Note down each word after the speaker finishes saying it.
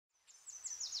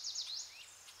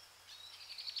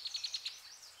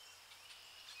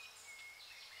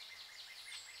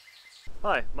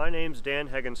Hi, my name's Dan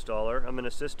Heggenstaller. I'm an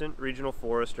assistant regional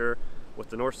forester with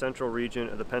the North Central region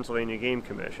of the Pennsylvania Game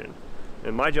Commission.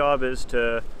 And my job is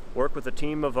to work with a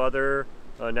team of other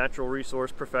natural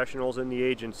resource professionals in the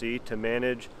agency to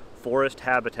manage forest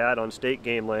habitat on state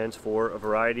game lands for a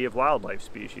variety of wildlife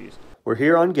species. We're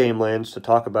here on game lands to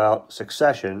talk about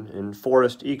succession in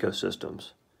forest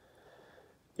ecosystems.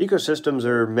 Ecosystems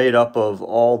are made up of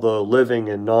all the living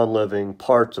and non-living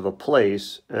parts of a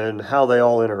place and how they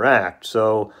all interact.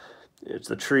 So it's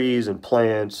the trees and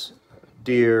plants,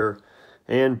 deer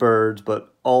and birds,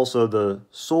 but also the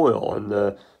soil and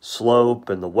the slope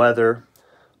and the weather.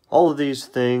 All of these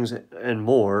things and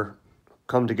more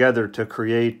come together to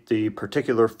create the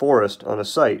particular forest on a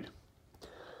site.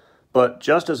 But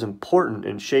just as important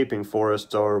in shaping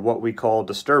forests are what we call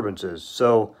disturbances.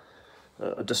 So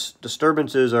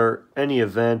disturbances are any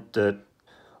event that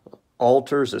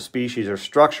alters the species or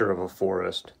structure of a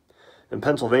forest. In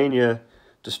Pennsylvania,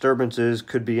 disturbances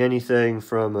could be anything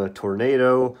from a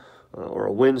tornado or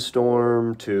a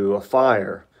windstorm to a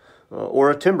fire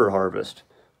or a timber harvest.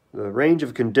 The range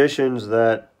of conditions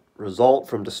that result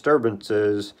from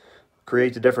disturbances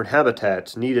create the different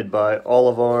habitats needed by all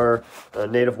of our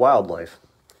native wildlife.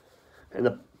 And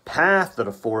the path that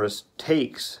a forest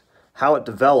takes, how it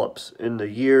develops in the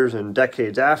years and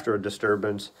decades after a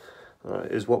disturbance,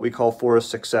 is what we call forest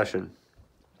succession.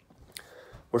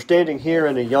 We're standing here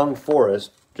in a young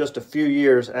forest just a few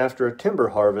years after a timber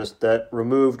harvest that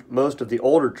removed most of the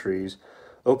older trees,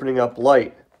 opening up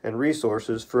light and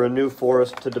resources for a new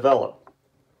forest to develop.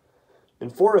 In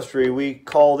forestry, we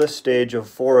call this stage of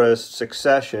forest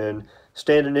succession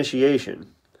stand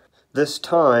initiation. This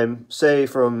time, say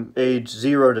from age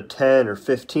 0 to 10 or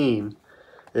 15,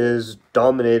 is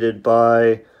dominated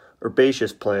by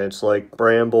herbaceous plants like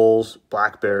brambles,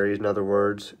 blackberries in other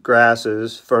words,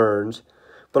 grasses, ferns,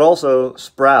 but also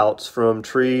sprouts from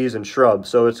trees and shrubs,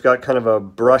 so it's got kind of a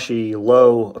brushy,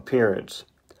 low appearance.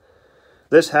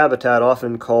 This habitat,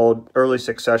 often called early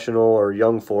successional or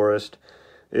young forest,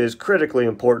 is critically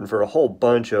important for a whole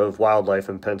bunch of wildlife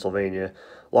in Pennsylvania.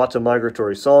 Lots of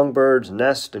migratory songbirds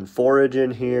nest and forage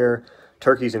in here.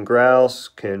 Turkeys and grouse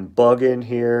can bug in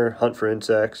here, hunt for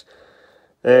insects,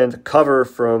 and cover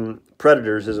from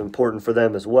predators is important for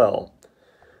them as well.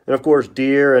 And of course,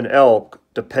 deer and elk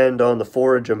depend on the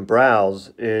forage and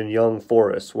browse in young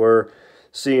forests. We're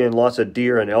seeing lots of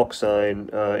deer and elk sign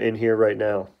in here right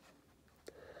now.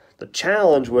 The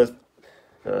challenge with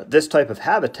this type of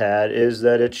habitat is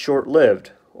that it's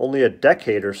short-lived, only a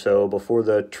decade or so before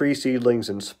the tree seedlings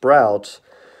and sprouts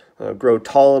grow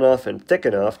tall enough and thick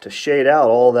enough to shade out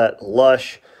all that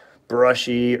lush,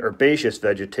 brushy, herbaceous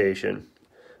vegetation.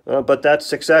 But that's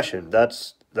succession.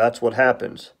 That's what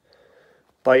happens.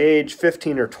 By age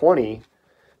 15 or 20,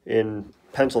 in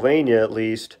Pennsylvania at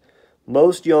least,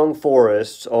 most young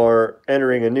forests are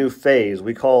entering a new phase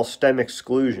we call stem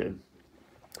exclusion.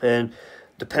 And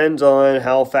depends on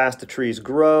how fast the trees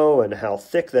grow and how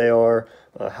thick they are,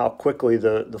 how quickly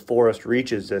the forest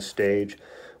reaches this stage.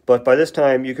 But by this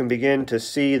time, you can begin to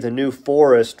see the new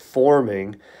forest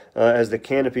forming as the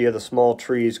canopy of the small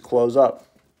trees close up.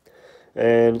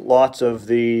 And lots of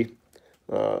the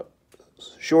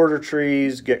shorter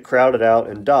trees get crowded out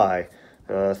and die,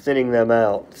 thinning them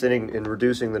out, thinning and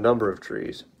reducing the number of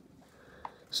trees.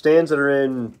 Stands that are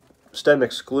in stem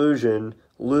exclusion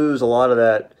lose a lot of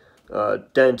that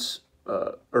dense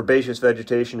herbaceous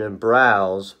vegetation and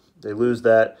browse. They lose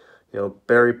that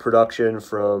berry production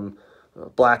from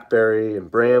blackberry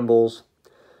and brambles,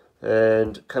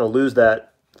 and kind of lose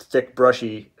that thick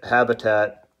brushy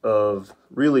habitat of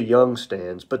really young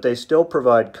stands, but they still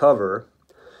provide cover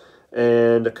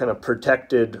and kind of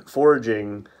protected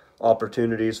foraging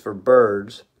opportunities for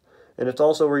birds, and it's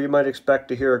also where you might expect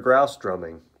to hear a grouse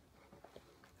drumming.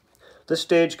 This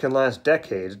stage can last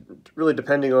decades, really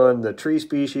depending on the tree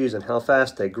species and how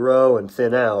fast they grow and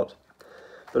thin out.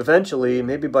 But eventually,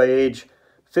 maybe by age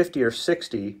 50 or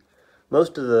 60,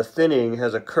 most of the thinning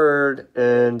has occurred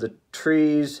and the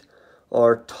trees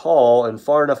are tall and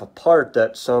far enough apart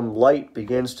that some light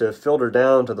begins to filter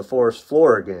down to the forest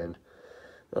floor again.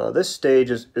 This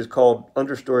stage is called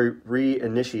understory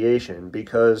reinitiation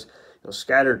because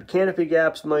scattered canopy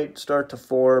gaps might start to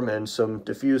form and some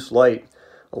diffuse light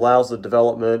allows the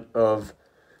development of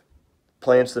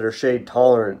plants that are shade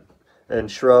tolerant and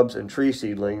shrubs and tree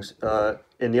seedlings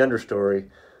in the understory.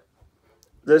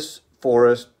 This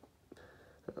forest,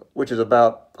 which is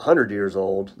about 100 years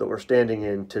old, that we're standing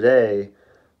in today,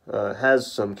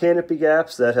 has some canopy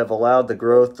gaps that have allowed the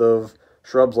growth of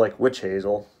shrubs like witch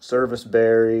hazel,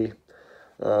 serviceberry,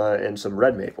 and some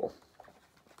red maple.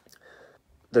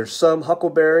 There's some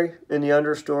huckleberry in the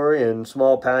understory and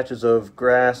small patches of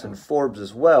grass and forbs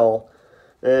as well.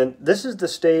 And this is the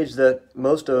stage that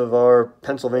most of our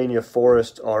Pennsylvania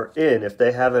forests are in if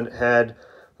they haven't had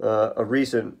a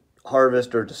recent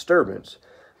harvest or disturbance.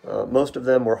 Most of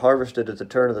them were harvested at the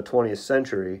turn of the 20th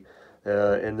century,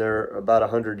 and they're about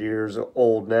 100 years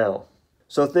old now.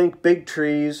 So think big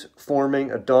trees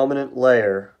forming a dominant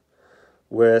layer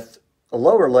with a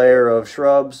lower layer of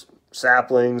shrubs,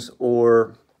 saplings,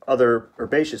 or other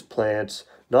herbaceous plants,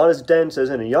 not as dense as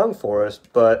in a young forest,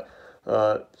 but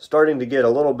starting to get a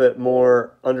little bit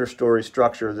more understory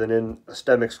structure than in a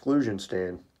stem exclusion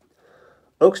stand.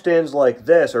 Oak stands like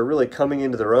this are really coming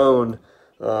into their own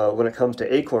when it comes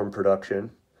to acorn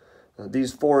production.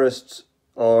 These forests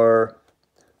are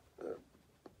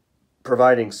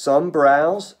providing some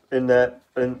browse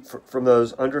from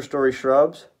those understory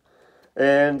shrubs,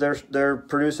 and they're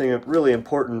producing really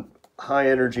important high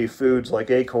energy foods like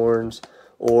acorns,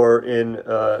 or in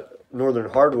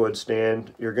northern hardwood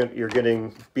stand you're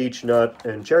getting beech nut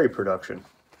and cherry production.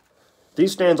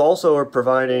 These stands also are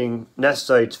providing nest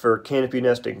sites for canopy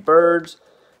nesting birds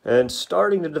and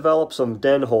starting to develop some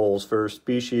den holes for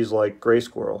species like gray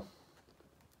squirrel.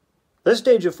 This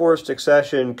stage of forest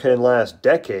succession can last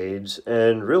decades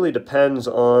and really depends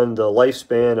on the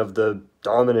lifespan of the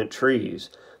dominant trees.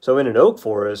 So in an oak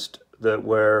forest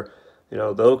where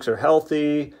the oaks are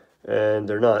healthy and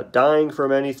they're not dying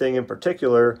from anything in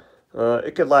particular,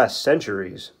 it could last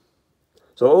centuries.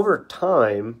 So over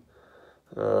time,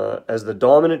 as the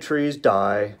dominant trees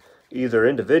die, either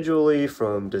individually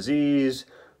from disease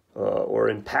or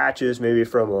in patches, maybe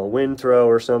from a wind throw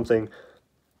or something,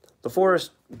 the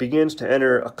forest begins to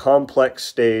enter a complex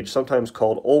stage, sometimes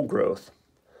called old growth,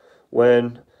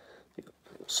 when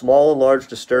small and large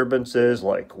disturbances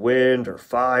like wind or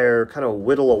fire kind of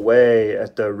whittle away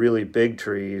at the really big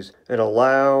trees and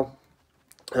allow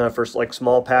for like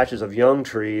small patches of young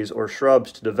trees or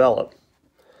shrubs to develop.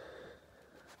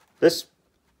 This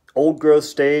old growth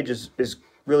stage is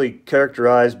really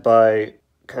characterized by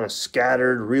kind of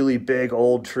scattered, really big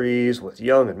old trees with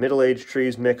young and middle-aged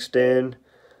trees mixed in.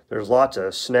 There's lots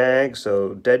of snags,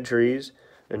 so dead trees,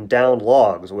 and downed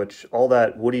logs, which all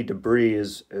that woody debris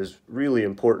is really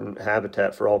important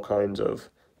habitat for all kinds of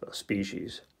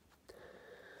species.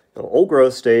 The old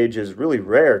growth stage is really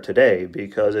rare today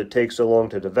because it takes so long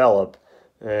to develop,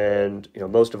 and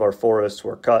most of our forests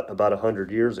were cut about 100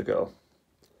 years ago.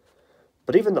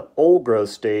 But even the old growth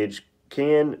stage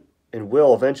can and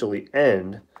will eventually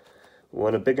end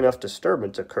when a big enough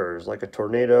disturbance occurs, like a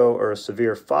tornado or a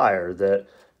severe fire that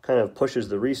kind of pushes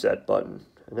the reset button.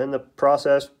 And then the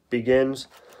process begins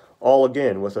all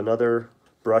again with another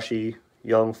brushy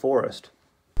young forest.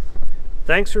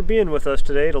 Thanks for being with us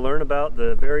today to learn about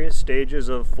the various stages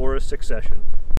of forest succession.